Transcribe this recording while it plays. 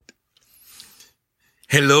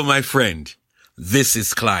Hello, my friend. This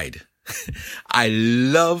is Clyde. I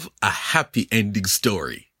love a happy ending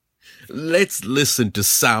story. Let's listen to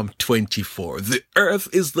Psalm 24. The earth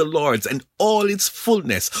is the Lord's and all its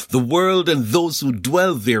fullness, the world and those who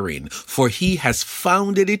dwell therein. For he has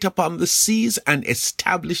founded it upon the seas and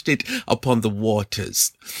established it upon the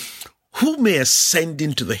waters. Who may ascend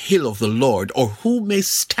into the hill of the Lord, or who may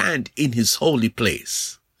stand in his holy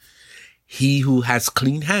place? He who has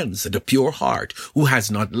clean hands and a pure heart, who has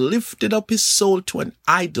not lifted up his soul to an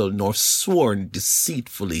idol nor sworn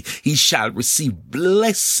deceitfully, he shall receive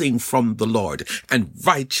blessing from the Lord and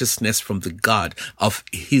righteousness from the God of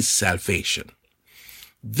his salvation.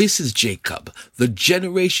 This is Jacob, the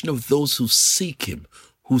generation of those who seek him,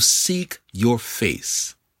 who seek your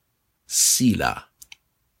face. Selah.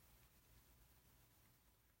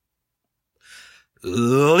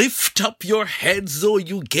 Lift up your heads, O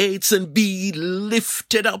you gates, and be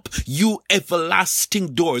lifted up, you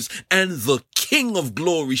everlasting doors, and the King of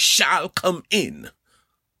glory shall come in.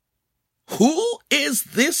 Who is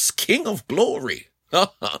this King of glory?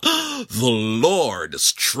 The Lord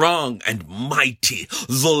strong and mighty,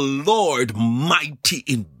 the Lord mighty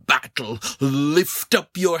in battle. Lift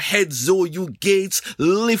up your heads, O you gates,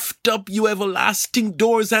 lift up, you everlasting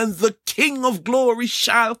doors, and the King of glory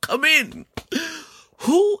shall come in.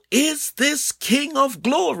 Who is this King of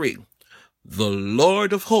glory? The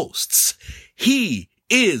Lord of hosts. He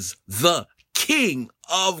is the King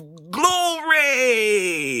of glory.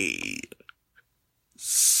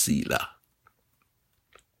 Selah.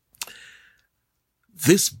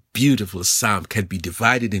 This beautiful psalm can be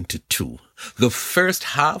divided into two. The first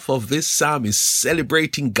half of this psalm is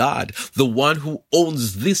celebrating God, the one who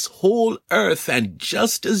owns this whole earth. And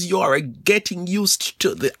just as you are getting used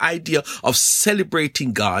to the idea of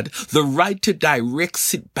celebrating God, the writer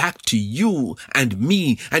directs it back to you and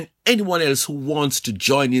me and anyone else who wants to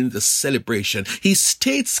join in the celebration. He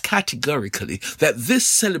states categorically that this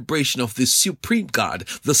celebration of the supreme God,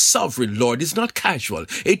 the sovereign Lord, is not casual.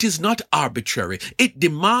 It is not arbitrary. It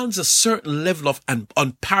demands a certain level of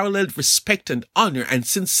unparalleled respect and honor and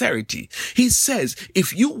sincerity. He says,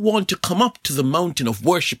 if you want to come up to the mountain of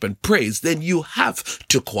worship and praise, then you have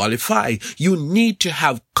to qualify. You need to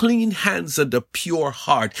have clean hands and a pure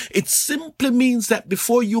heart. It simply means that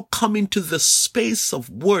before you come into the space of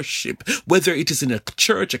worship, whether it is in a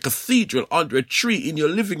church, a cathedral, under a tree, in your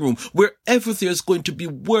living room, wherever there's going to be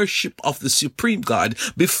worship of the supreme God,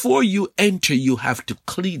 before you enter, you have to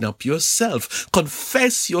clean up yourself,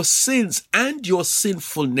 confess your sins and your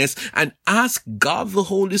sinfulness, and ask God the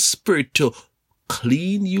Holy Spirit to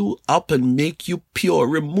clean you up and make you pure.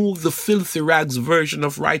 Remove the filthy rags version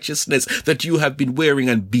of righteousness that you have been wearing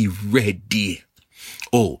and be ready.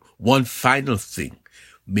 Oh, one final thing.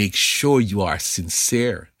 Make sure you are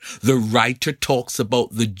sincere. The writer talks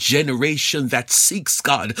about the generation that seeks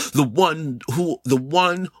God, the ones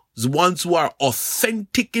who are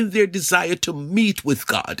authentic in their desire to meet with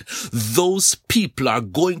God. Those people are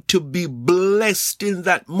going to be blessed in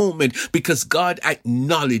that moment because God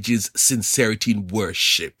acknowledges sincerity in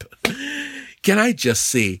worship. Can I just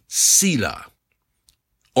say Selah,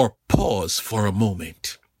 or pause for a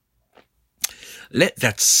moment? Let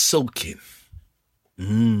that soak in.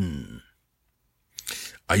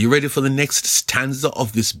 Are you ready for the next stanza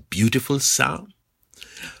of this beautiful psalm?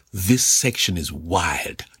 This section is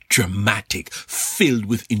wild, dramatic, filled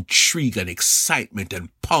with intrigue and excitement and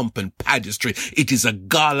pomp and pageantry. It is a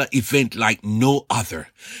gala event like no other.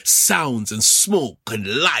 Sounds and smoke and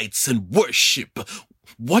lights and worship.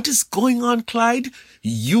 What is going on, Clyde?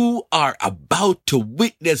 You are about to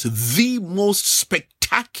witness the most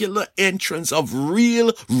spectacular entrance of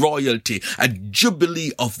real royalty, a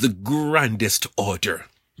jubilee of the grandest order.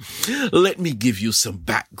 Let me give you some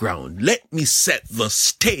background. Let me set the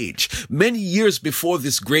stage. Many years before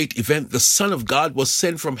this great event, the Son of God was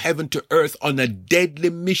sent from heaven to earth on a deadly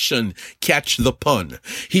mission. Catch the pun.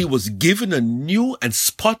 He was given a new and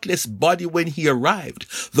spotless body when he arrived.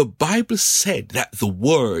 The Bible said that the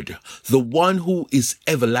Word, the one who is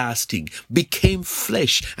everlasting, became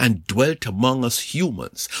flesh and dwelt among us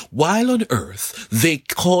humans. While on earth, they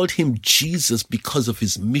called him Jesus because of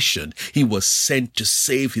his mission. He was sent to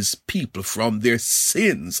save his people from their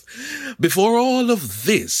sins. Before all of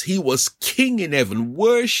this, he was king in heaven,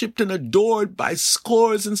 worshipped and adored by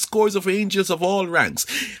scores and scores of angels of all ranks.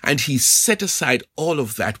 And he set aside all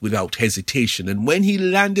of that without hesitation. And when he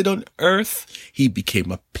landed on earth, he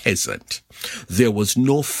became a peasant. There was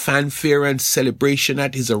no fanfare and celebration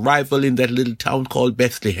at his arrival in that little town called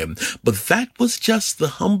Bethlehem. But that was just the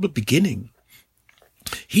humble beginning.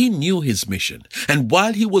 He knew his mission, and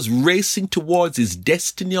while he was racing towards his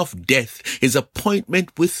destiny of death, his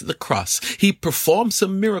appointment with the cross, he performed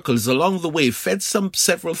some miracles along the way, fed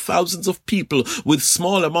several thousands of people with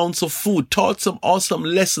small amounts of food, taught some awesome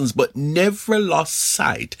lessons, but never lost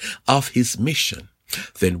sight of his mission.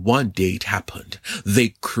 Then one day it happened.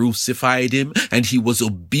 They crucified him, and he was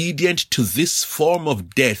obedient to this form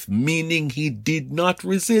of death, meaning he did not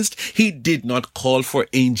resist. He did not call for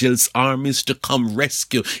angels' armies to come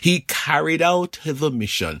rescue. He carried out the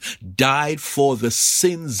mission, died for the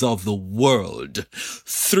sins of the world.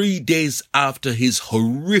 3 days after his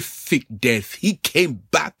horrific death, he came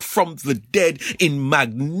back from the dead in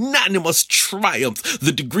magnanimous triumph.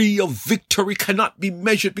 The degree of victory cannot be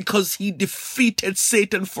measured because he defeated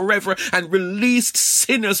Satan forever and released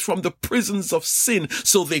sinners from the prisons of sin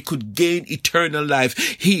so they could gain eternal life.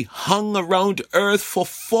 He hung around earth for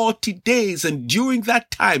 40 days, and during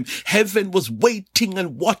that time, heaven was waiting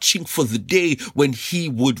and watching for the day when he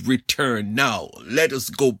would return. Now, let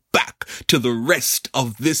us go back to the rest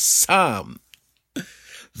of this psalm.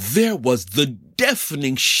 There was the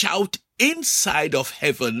deafening shout inside of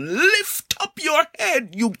heaven, "Lift up your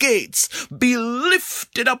head, you gates! Be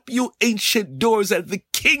lifted up, you ancient doors, and the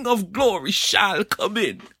King of glory shall come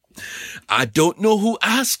in." I don't know who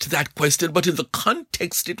asked that question, but in the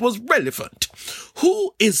context it was relevant.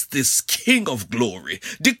 Who is this King of glory?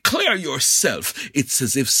 Declare yourself. It's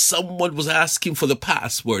as if someone was asking for the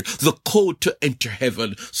password, the code to enter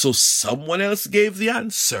heaven. So someone else gave the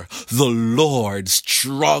answer. The Lord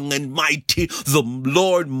strong and mighty, the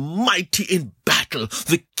Lord mighty in battle.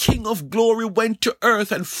 The King of glory went to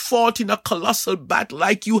earth and fought in a colossal battle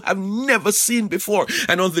like you have never seen before.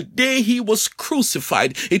 And on the day he was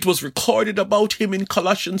crucified, it was recorded about him in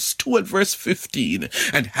Colossians 2 and verse 15.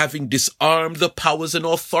 And having disarmed the powers and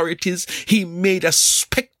authorities, he made a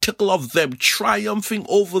spectacle of them, triumphing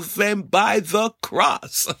over them by the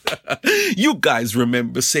cross. You guys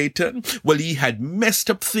remember Satan? Well, he had messed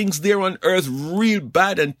up things there on earth real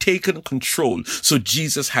bad and taken control. So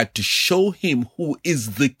Jesus had to show him who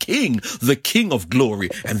is the King of glory.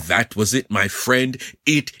 And that was it, my friend.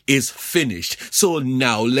 It is finished. So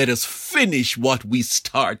now let us finish what we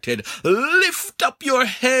started. Lift up your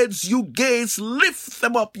heads, you gates. Lift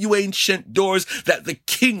them up, you ancient doors, that the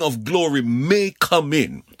King of glory may come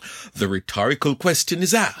in. The rhetorical question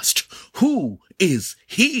is asked, who is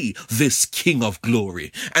he, this King of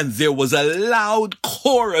glory? And there was a loud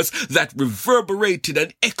chorus that reverberated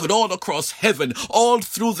and echoed all across heaven, all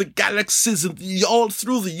through the galaxies and all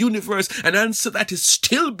through the universe, an answer that is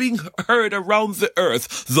still being heard around the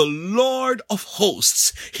earth. The Lord of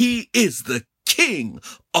hosts, he is the King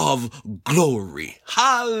of glory.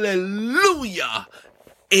 Hallelujah.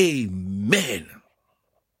 Amen.